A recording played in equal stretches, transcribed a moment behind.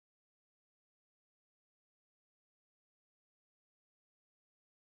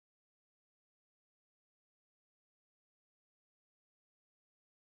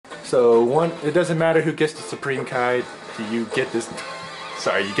So it doesn't matter who gets the Supreme Kai. You get this.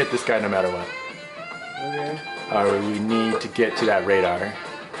 Sorry, you get this guy no matter what. Okay. Alright, we need to get to that radar.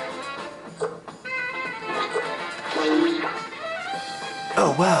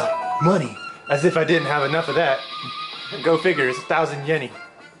 Oh wow, money. As if I didn't have enough of that. Go figure, it's 1,000 yeni.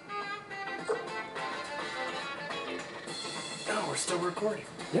 Oh, we're still recording.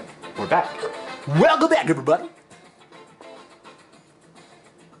 Yep, we're back. Welcome back, everybody.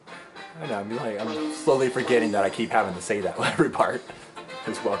 I know, I'm slowly forgetting that I keep having to say that every part.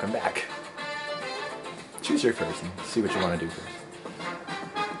 Just welcome back. Choose your person. See what you want to do first.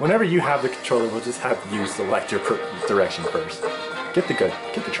 Whenever you have the controller, we'll just have you select your direction first. Get the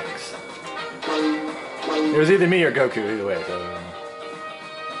trunks. It was either me or Goku, either way.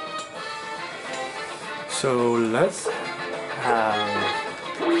 So let's have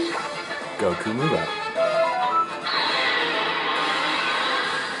Goku move up.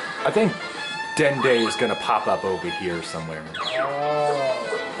 I think Dende is gonna pop up over here somewhere.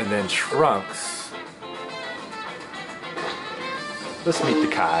 Oh. And then Trunks. Let's meet the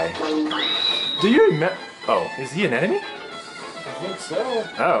Kai. Do you remember? Oh, is he an enemy? I think so.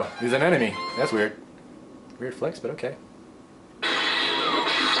 Oh, he's an enemy. That's weird. Weird flex, but okay.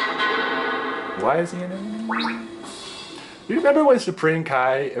 Why is he an enemy? Do you remember when Supreme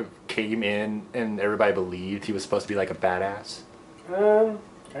Kai came in and everybody believed he was supposed to be like a badass?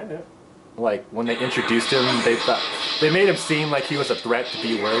 Kind of. Like when they introduced him, they made him seem like he was a threat to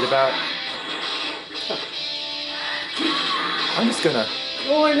be worried about. I'm just gonna.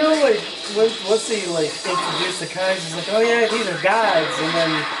 Well, I know, like, once they like introduced the Kais, it's like, oh yeah, these are gods,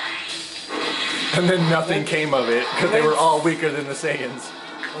 and then nothing came of it because they were all weaker than the Saiyans.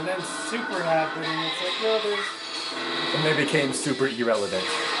 And then Super happened, and it's like, no, there's. And they became super irrelevant.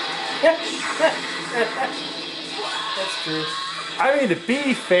 That's true. I mean, to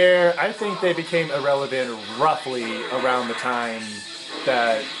be fair, I think they became irrelevant roughly around the time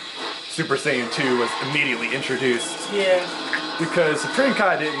that Super Saiyan 2 was immediately introduced. Yeah. Because Supreme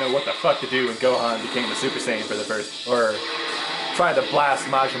Kai didn't know what the fuck to do when Gohan became a Super Saiyan for the first, or tried to blast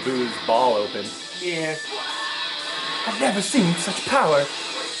Majin Buu's ball open. Yeah. I've never seen such power.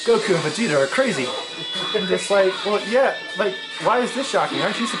 Goku and Vegeta are crazy. And just like, well, yeah, like, why is this shocking?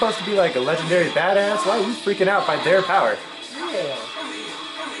 Aren't you supposed to be like a legendary badass? Why are you freaking out by their power? Yeah.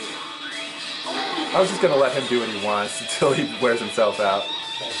 I was just gonna let him do what he wants until he wears himself out.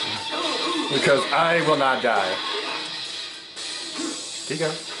 Because I will not die. Here you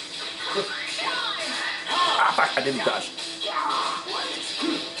go. Ah, fuck, I didn't dodge.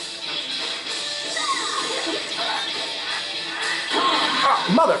 Ah,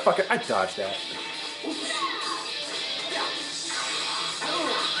 motherfucker, I dodged that.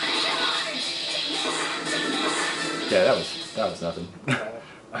 Yeah, that was nothing.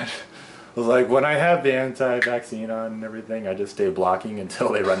 I was like, when I have the anti-vaccine on and everything, I just stay blocking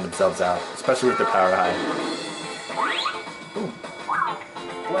until they run themselves out, especially with their power high. Ooh.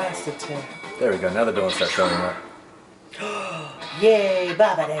 Blast attack. There we go, now the villains start showing up. Yay,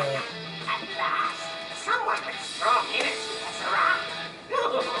 Bubba there. Someone with strong energy has arrived.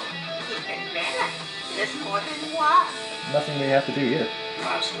 Even better. There's more than one. Nothing we have to do here.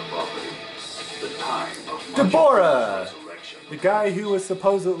 Master Bubba, the time of Deborah! resurrection. The guy who was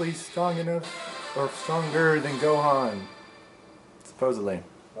supposedly strong enough, or stronger than Gohan. Supposedly.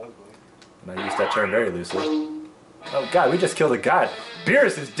 And I use that term very loosely. Oh god, we just killed a god.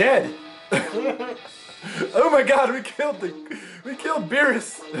 Beerus is dead! Oh my god, we killed Beerus! We killed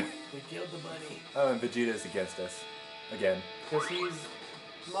the bunny. Oh, and Vegeta's against us. Again. Because he's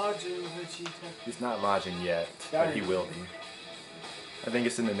Majin Vegeta. He's not Majin yet, but he will be. I think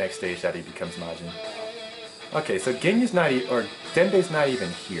it's in the next stage that he becomes Majin. Okay, so Genyu's not or Dende's not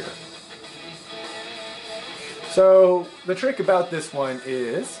even here. So the trick about this one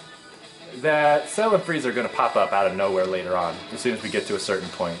is that Cell and Frieza are going to pop up out of nowhere later on, as soon as we get to a certain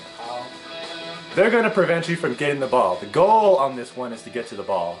point. They're going to prevent you from getting the ball. The goal on this one is to get to the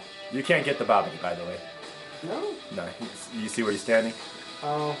ball. You can't get the Bobby, by the way. No? No, you see where he's standing?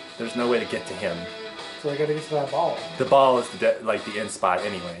 Oh. There's no way to get to him. So I gotta get to that ball. The ball is like the end spot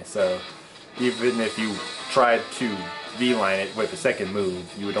anyway, so even if you tried to V-line it with the second move,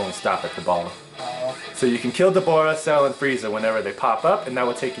 you would only stop at the ball. So you can kill Deborah, Cell, and Frieza whenever they pop up, and that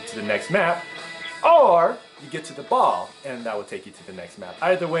will take you to the next map. Or you get to the ball, and that will take you to the next map.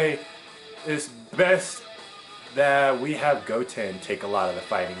 Either way, it's best that we have Goten take a lot of the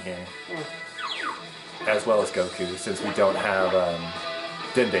fighting here. As well as Goku, since we don't have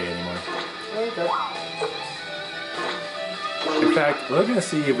Dende anymore. Okay. In fact, we're going to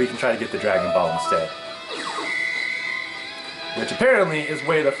see if we can try to get the Dragon Ball instead. which apparently is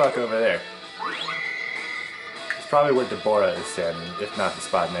way the fuck over there. It's probably where Deborah is standing, if not the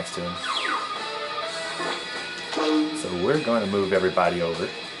spot next to him. So we're going to move everybody over.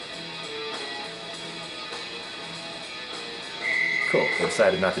 Cool, they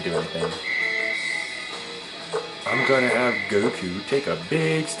decided not to do anything. I'm going to have Goku take a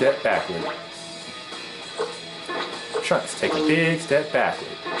big step backward. Trunks, take a big step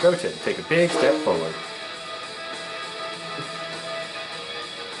backward. Goten, take a big step forward.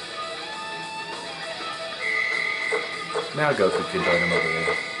 Now Goku can join him over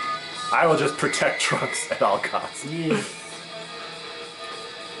there. I will just protect Trunks at all costs. Yeah.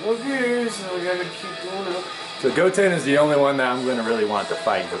 Okay, so we gotta keep going up. So Goten is the only one that I'm going to really want to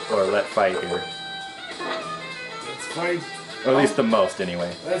fight, or let fight here. Let's fight. Or at least the most,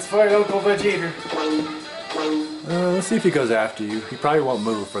 anyway. Let's fight Uncle Vegeta. Let's see if he goes after you. He probably won't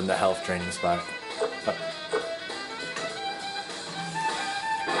move from the health training spot. Up.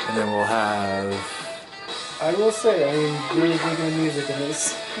 And then we'll have... I will say, I am really digging the music in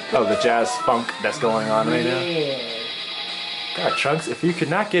this. Oh, the jazz funk that's going on right now? Yeah. God, Trunks, if you could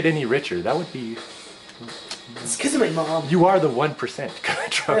not get any richer, that would be... It's because of my mom. You are the 1%,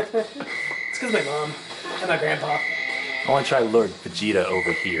 Trunks. It's because of my mom and my grandpa. I want to try Lord Vegeta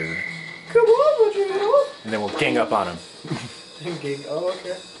over here. Come on, Vegeta. And then we'll gang up on him. Oh,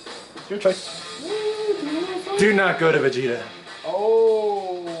 okay. Your choice. Do not go to Vegeta.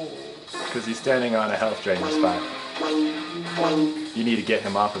 Oh. Because he's standing on a health draining spot. You need to get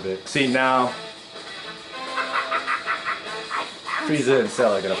him off of it. See, now... Frieza and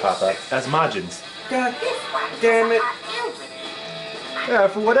Cell are going to pop up as Majins. God damn it. Yeah,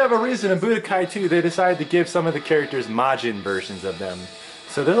 for whatever reason in Budokai 2, they decided to give some of the characters Majin versions of them.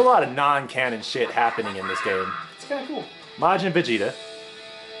 So there's a lot of non-canon shit happening in this game. It's kind of cool. Majin Vegeta.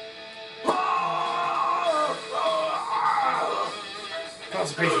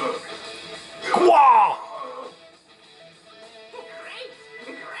 Concentration. Wow!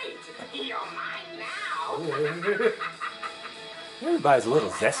 Great. You're mine now. Everybody's a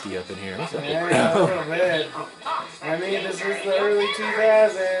little zesty up in here. What's up? Yeah, a little bit. I mean, this is the early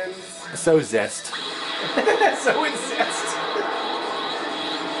 2000s. So zest. So incensed.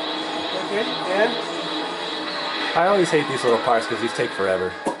 Okay, yeah. I always hate these little parts because these take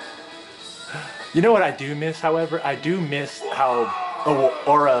forever. You know what I do miss, however? I do miss how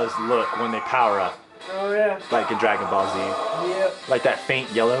auras look when they power up. Oh, yeah. Like in Dragon Ball Z. Yep. Like that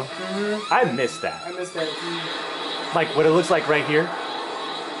faint yellow. I miss that. I missed that too. Like what it looks like right here.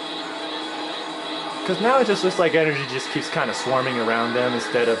 Because now it just looks like energy just keeps kind of swarming around them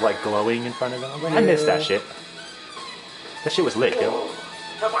instead of like glowing in front of them. I miss that shit. That shit was lit, yo.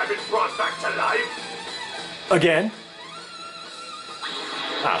 Have I been brought back to life? Again?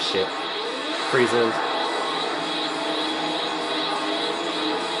 Ah, shit. Frieza's.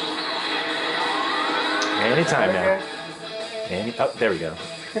 Anytime now. Oh, there we go.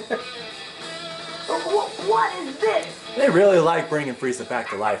 What is this? They really like bringing Frieza back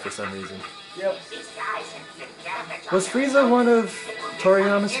to life for some reason. Yep. These guys have been damaged. Was Frieza one of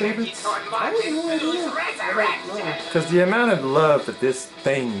Toriyama's favorites? I have no idea. I don't know. Because the amount of love that this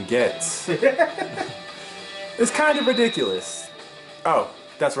thing gets is kind of ridiculous. Oh,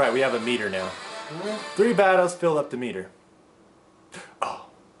 that's right, we have a meter now. 3 battles fill up the meter. Oh,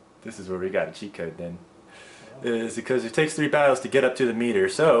 this is where we got a cheat code then. Is because it takes 3 battles to get up to the meter.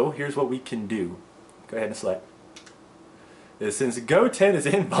 So here's what we can do. Go ahead and select. Since Goten is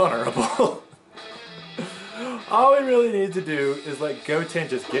invulnerable, all we really need to do is let Goten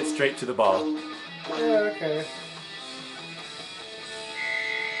just get straight to the ball. Yeah, okay.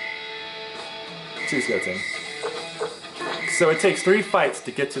 Choose Goten. So it takes 3 fights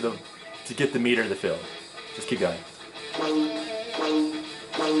to get to the meter to fill. Just keep going.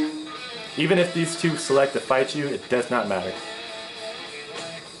 Even if these 2 select to fight you, it does not matter.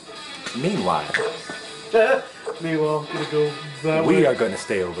 Meanwhile, Meanwhile, gonna go that we way. are going to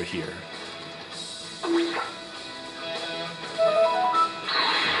stay over here.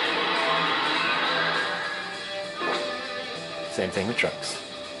 Same thing with Trunks.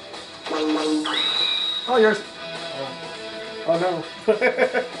 All yours. Oh no.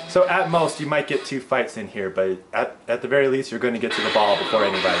 So at most, you might get 2 fights in here, but at the very least, you're going to get to the ball before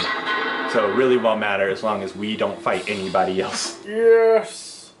anybody. So it really won't matter as long as we don't fight anybody else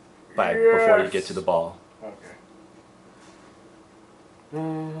Yes. before you get to the ball. Okay.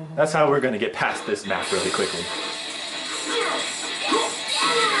 That's how we're going to get past this map really quickly.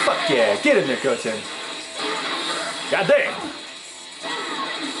 Fuck yeah, get in there, Goten. God damn.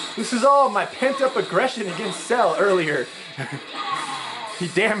 This is all my pent-up aggression against Cell earlier. He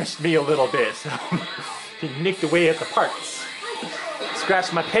damaged me a little bit, so he nicked away at the parts.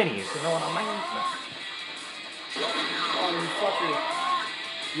 scratch my pennies. You know what I mean? Oh, you fucker.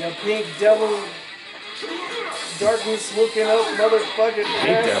 You pink devil, darkness looking up motherfucking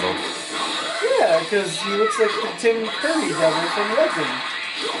Pink ass. devil. Yeah, because he looks like the Tim Curry devil from Legend.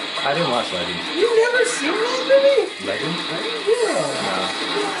 I didn't watch Legend. You've never seen that movie? Legend? Yeah.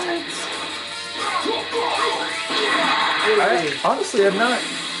 Honestly, I'm not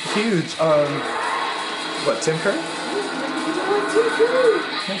huge on what, Tim Curry? Tim Curry.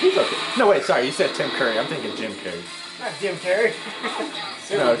 No, he's okay. No, wait, sorry, you said Tim Curry. I'm thinking Jim Carrey. Not Jim Carrey.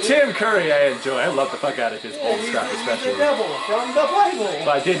 No, Tim Curry I enjoy. I love the fuck out of his old stuff, He's especially. the devil from the Bible.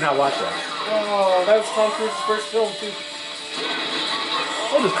 But I did not watch that. Oh, that was Tom Cruise's first film too.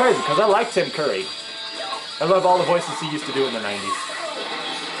 It was crazy because I like Tim Curry. I love all the voices he used to do in the 90s.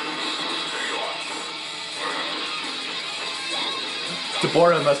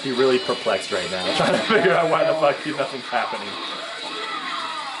 Deborah must be really perplexed right now, trying to figure out why the fuck nothing's happening.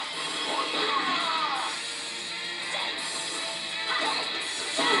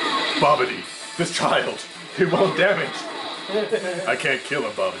 Bobbity, this child, he won't damage. I can't kill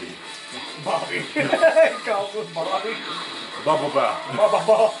him, Bobbity. Bobby. He calls him Bobby. Bubble ba.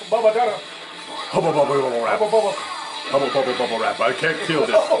 Bubba Dada. Hubba bubble bubble wrap. Bubba. Bubble bubble bubble wrap. I can't kill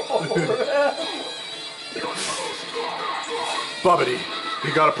this. Bobbity,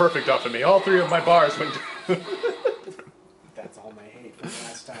 you got a perfect off of me. All three of my bars went. That's all my hate from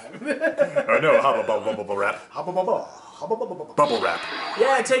last time. Oh no, hubba bubble bubble wrap. Hubba bubba. Hubba bubba. Bubble wrap.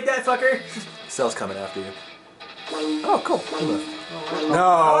 Yeah, take that, fucker. Cell's coming after you. Oh, cool. No.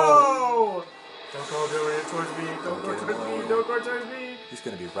 Oh! Don't go towards me. Don't go towards me. Don't go towards me. He's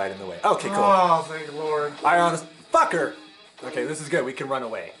gonna be right in the way. Okay, cool. Oh, thank Lord. I honest fucker. Okay, this is good. We can run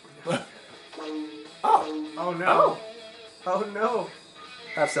away. Oh. Oh no. Oh. Oh no.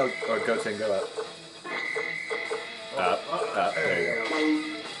 Have Cell or Goten go up. Up. There you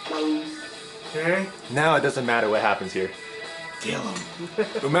go. Okay. Now it doesn't matter what happens here. Kill him.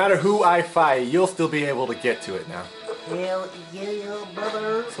 No matter who I fight, you'll still be able to get to it now. Hell yeah,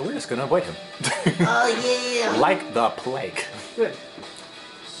 brother. So we're just gonna avoid him. Oh yeah. Like the plague. Good.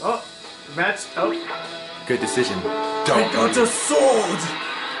 Oh, match. Oh. Good decision. I got a sword.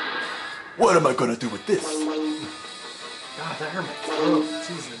 What am I gonna do with this? God, that hurt my throat.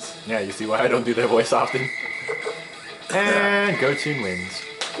 Jesus. Yeah, you see why I don't do that voice often? And Goten wins.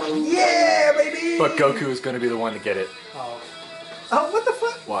 Yeah, baby. But Goku is gonna be the one to get it. Oh. Oh, what the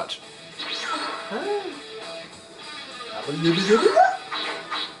fuck? Watch.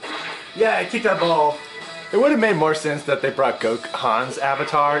 Yeah, I kicked that ball. It would have made more sense that they brought Han's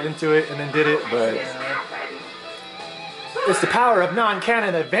avatar into it and then did it, but it's the power of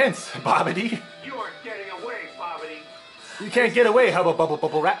non-canon events, Bobbity. You aren't getting away, Bobbity. You can't get away, Hubba Bubble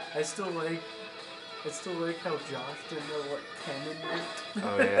Bubble Wrap. I still like how Josh didn't know what canon meant.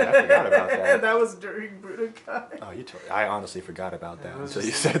 Oh yeah, I forgot about that. And that was during Budokai. Oh, I honestly forgot about that until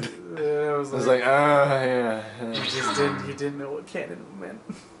you said. I was I was like, yeah. He didn't know what canon meant.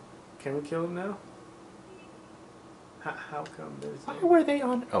 Can we kill him now? How come there's Why were they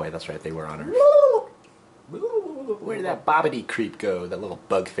on? Oh wait, that's right, they were on Earth. Where did that Bobbity creep go? That little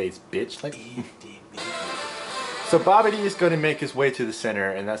bug-faced bitch. Like. So Bobbity is going to make his way to the center,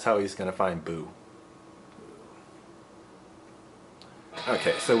 and that's how he's going to find Boo.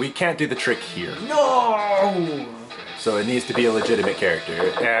 Okay, so we can't do the trick here. No! So it needs to be a legitimate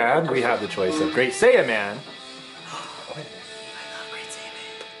character, and we have the choice of Great Saiyaman.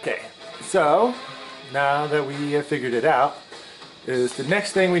 Okay, so now that we have figured it out, is the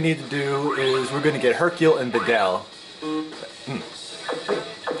next thing we need to do is we're going to get Hercule and Videl.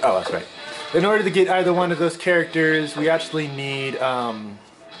 Oh, that's right. In order to get either one of those characters, we actually need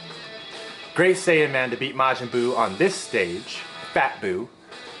Great Saiyaman to beat Majin Buu on this stage, Fat Buu,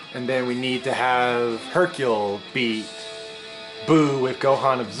 and then we need to have Hercule beat Buu with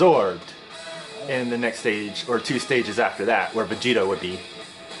Gohan absorbed in the next stage, or 2 stages after that, where Vegeta would be.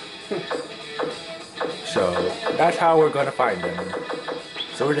 So that's how we're going to find them.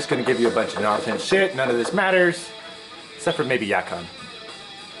 So we're just going to give you a bunch of nonsense shit. None of this matters, except for maybe Yakon.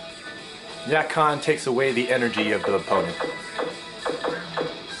 Yakon takes away the energy of the opponent.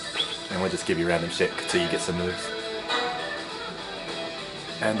 And we'll just give you random shit until you get some moves.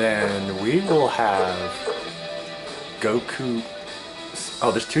 And then we will have Goku.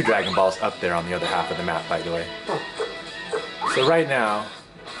 Oh, there's 2 Dragon Balls up there on the other half of the map, by the way. So right now,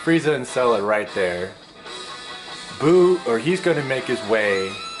 Frieza and Cell are right there. Boo, or he's going to make his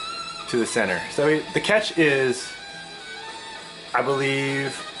way to the center. So the catch is, I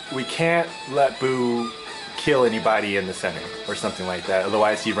believe, we can't let Boo kill anybody in the center, or something like that,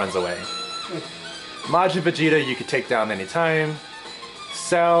 otherwise he runs away. Majin Vegeta you could take down anytime.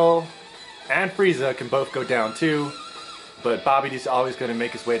 Cell and Frieza can both go down too, but Babidi's always going to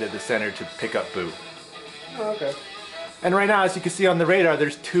make his way to the center to pick up Buu. Oh, okay. And right now, as you can see on the radar,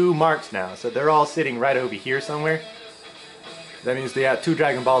 there's 2 marks now, so they're all sitting right over here somewhere. That means they have 2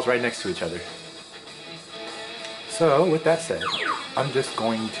 Dragon Balls right next to each other. So, with that said, I'm just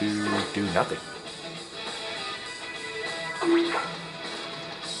going to do nothing.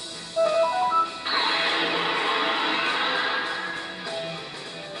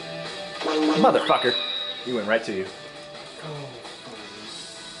 Motherfucker! He went right to you.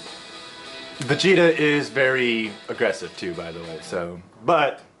 Vegeta is very aggressive too, by the way, so...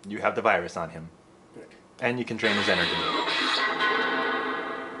 But, you have the virus on him. And you can drain his energy.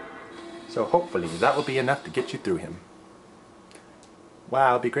 So hopefully that will be enough to get you through him.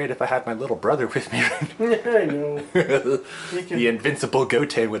 Wow, it'd be great if I had my little brother with me. I know. The invincible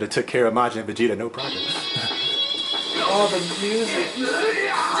Goten would have took care of Majin and Vegeta, no problem. Oh, the music.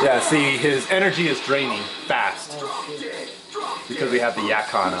 Yeah, see, his energy is draining fast. Because we have the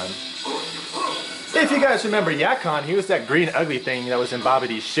Yakon on. If you guys remember Yakon, he was that green ugly thing that was in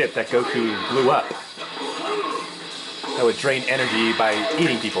Babidi's ship that Goku blew up. That would drain energy by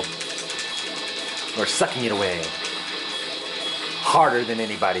eating people. Or sucking it away. Harder than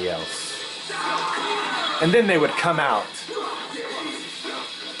anybody else. And then they would come out.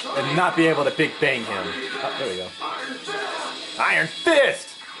 And not be able to Big Bang him. Oh, there we go. Iron Fist!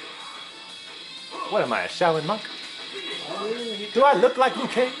 What am I, a Shaolin monk? Do I look like Liu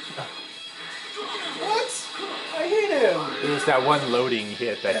Kang? What? I hate him. It was that one loading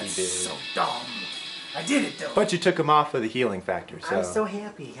hit that That's he did. so dumb. I did it though. But you took him off with a healing factor, so... I'm so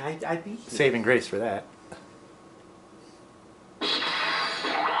happy. I beat you. Saving grace for that.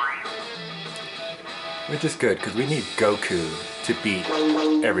 Which is good, because we need Goku to beat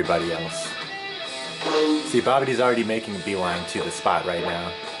everybody else. See, Babidi's already making a beeline to the spot right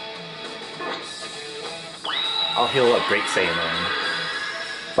now. I'll heal up Great Saiyaman.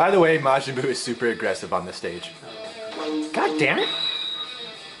 By the way, Majin Buu is super aggressive on this stage. God damn it!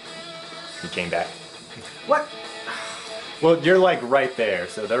 He came back. What? Well, you're like right there,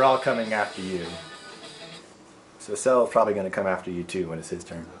 so they're all coming after you. So Cell's probably going to come after you too when it's his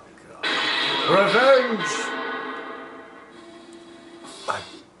turn. Revenge!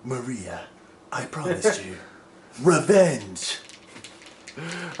 Maria, I promised you revenge.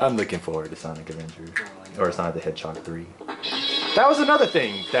 I'm looking forward to Sonic Adventure, or Sonic the Hedgehog 3. That was another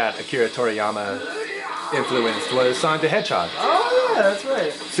thing that Akira Toriyama influenced, was Sonic the Hedgehog. Oh yeah, that's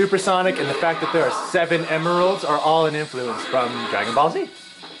right. Supersonic and the fact that there are 7 emeralds are all an influence from Dragon Ball Z.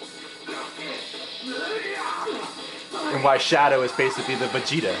 And why Shadow is basically the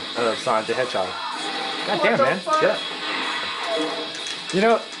Vegeta of Sonic the Hedgehog. God damn, man. Yeah. You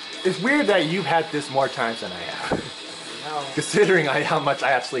know, it's weird that you've had this more times than I have. No. Considering how much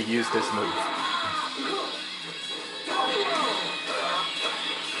I actually use this move.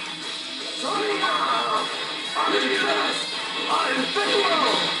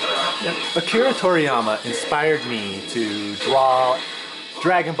 Yeah. Akira Toriyama inspired me to draw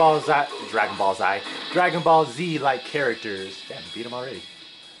Dragon Ball Z-like characters. Damn, beat him already.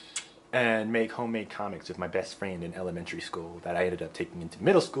 And make homemade comics with my best friend in elementary school that I ended up taking into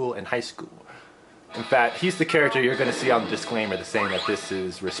middle school and high school. In fact, he's the character you're going to see on the disclaimer saying that this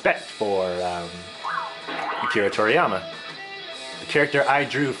is respect for Akira Toriyama. The character I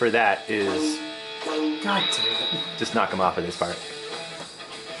drew for that is... God damn it. Just knock him off of this part.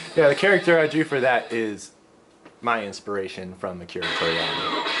 Yeah, the character I drew for that is my inspiration from Akira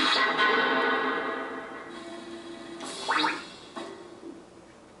Toriyama.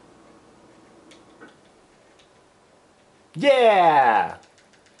 Yeah!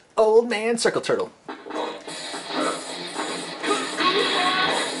 Old man circle turtle.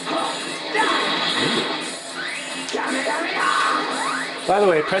 By the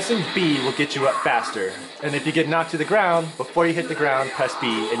way, pressing B will get you up faster. And if you get knocked to the ground, before you hit the ground, press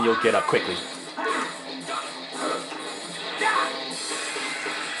B and you'll get up quickly.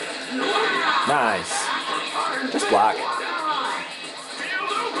 Nice. Just block.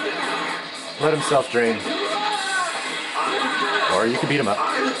 Let him self-drain. Or you can beat him up.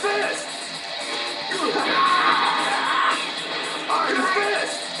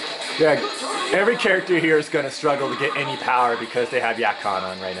 Yeah, every character here is going to struggle to get any power because they have Yakon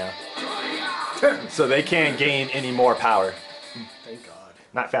on right now. So they can't gain any more power. Thank God.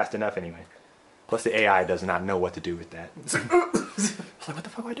 Not fast enough anyway. Plus the AI does not know what to do with that. It's like, what the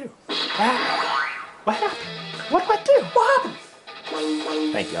fuck do I do? What happened? What do I do? What happened?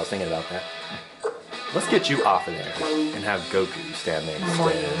 Thank you, I was thinking about that. Let's get you off of there and have Goku stand there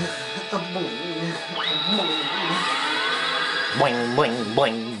instead. Boing, boing,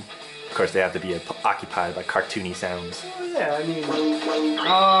 boing. Of course, they have to be occupied by cartoony sounds. Oh, yeah, I mean...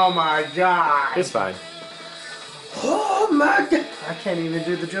 Oh, my God. It's fine. Oh, my God. I can't even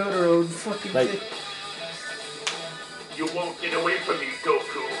do the Jotaro fucking Like- thing. You won't get away from me,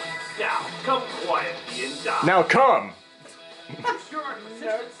 Goku. Now, come quietly and die. Now come! You sure are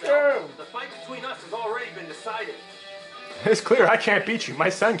persistent, No. Cell. The fight between us has already been decided. It's clear I can't beat you. My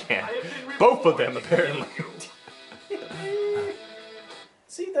son can. I have been Both of them, rewarded apparently. for you.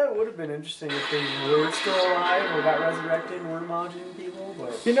 See, that would have been interesting if they were still alive or got resurrected and were Majin people,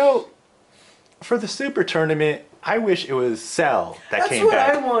 but... You know, for the Super Tournament, I wish it was Cell that That's came what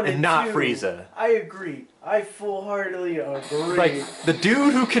back I wanted and not too. Frieza. I agree. I full-heartedly agree. Like, the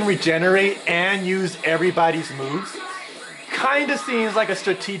dude who can regenerate and use everybody's moves kind of seems like a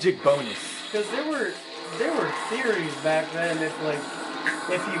strategic bonus. Because there were theories back then if he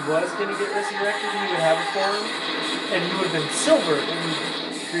was gonna get resurrected, he would have a form, and he would have been silver,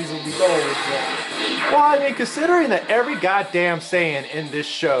 and Frieza would be gold. But... Well, I mean, considering that every goddamn Saiyan in this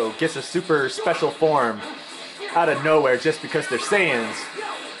show gets a super special form out of nowhere just because they're Saiyans,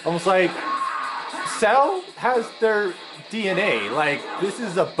 almost like Cell has their DNA. Like, this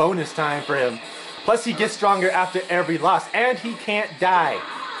is a bonus time for him. Plus, he gets stronger after every loss, and he can't die.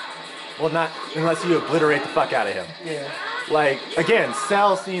 Well, not unless you obliterate the fuck out of him. Yeah. Like, again,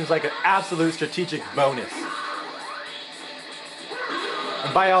 Cell seems like an absolute strategic bonus.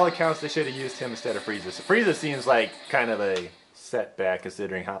 And by all accounts, they should have used him instead of Frieza. So Frieza seems like kind of a setback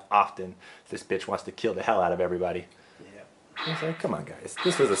considering how often this bitch wants to kill the hell out of everybody. Yeah. It's like, come on, guys.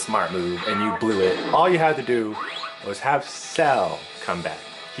 This was a smart move, and you blew it. All you had to do was have Cell come back.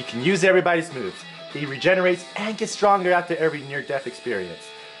 He can use everybody's moves. He regenerates and gets stronger after every near-death experience.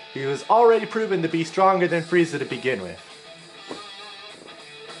 He was already proven to be stronger than Frieza to begin with.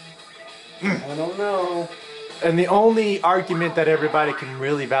 I don't know. And the only argument that everybody can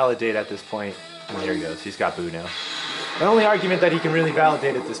really validate at this point, and there he goes, he's got Buu now. The only argument that he can really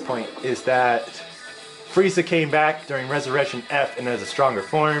validate at this point is that Frieza came back during Resurrection F and has a stronger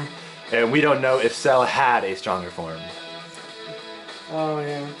form, and we don't know if Cell had a stronger form. Oh,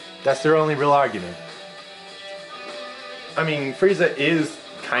 yeah. That's their only real argument. I mean, Frieza is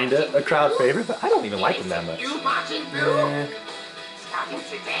kinda a crowd favorite, but I don't even like him that much. You, Majin Buu? Yeah. Starting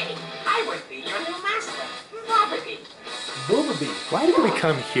today, I will be your new master, Bubba. Bubba. Why did we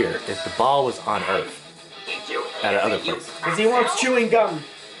come here if the ball was on Earth? Did you At another hear place. Because he wants chewing gum.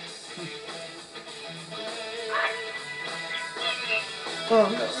 Oh,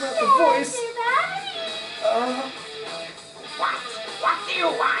 no, not the voice. What? What do you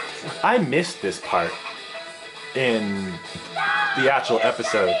want? I missed this part in the actual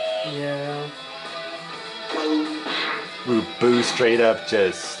episode. Yeah. Where Boo straight up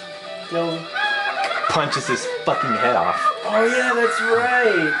just Still. punches his fucking head off. Oh, yeah, that's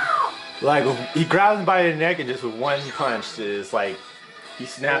right. Like, he grabs him by the neck and just with one punch is like, he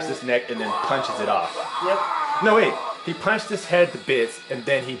snaps his neck and then punches it off. Yep. No, wait. He punched his head to bits and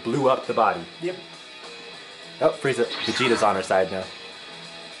then he blew up the body. Yep. Oh, Frieza. Vegeta's on her side now.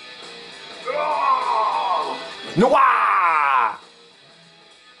 Noah!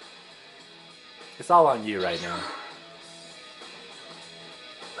 It's all on you right now.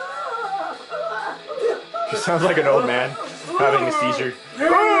 He sounds like an old man having a seizure.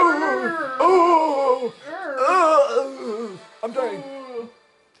 Oh, I'm dying.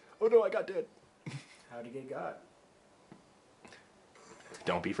 Oh no, I got dead. How'd he get got?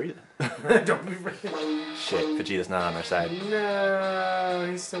 Don't be Frieza. Don't be afraid. Shit, Vegeta's not on our side. No,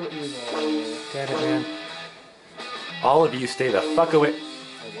 he's so evil. Damn it, man. All of you stay the fuck away.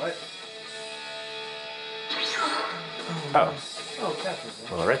 Oh, what? Oh. Oh, Captain.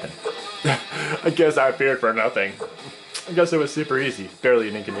 Well, alright then. I guess I feared for nothing. I guess it was super easy. Barely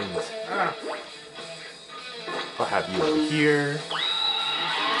an inconvenience. I'll have you over here.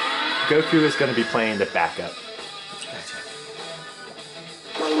 Goku is going to be playing the backup.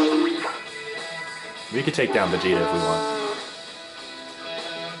 We could take down Vegeta if we want.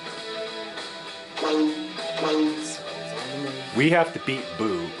 We have to beat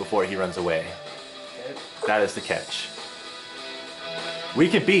Boo before he runs away. That is the catch. We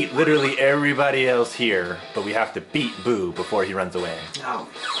can beat literally everybody else here, but we have to beat Boo before he runs away. No.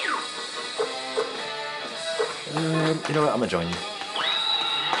 You know what? I'm gonna join you.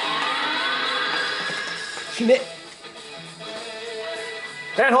 Schmidt!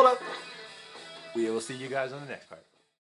 And hold up! We will see you guys on the next part.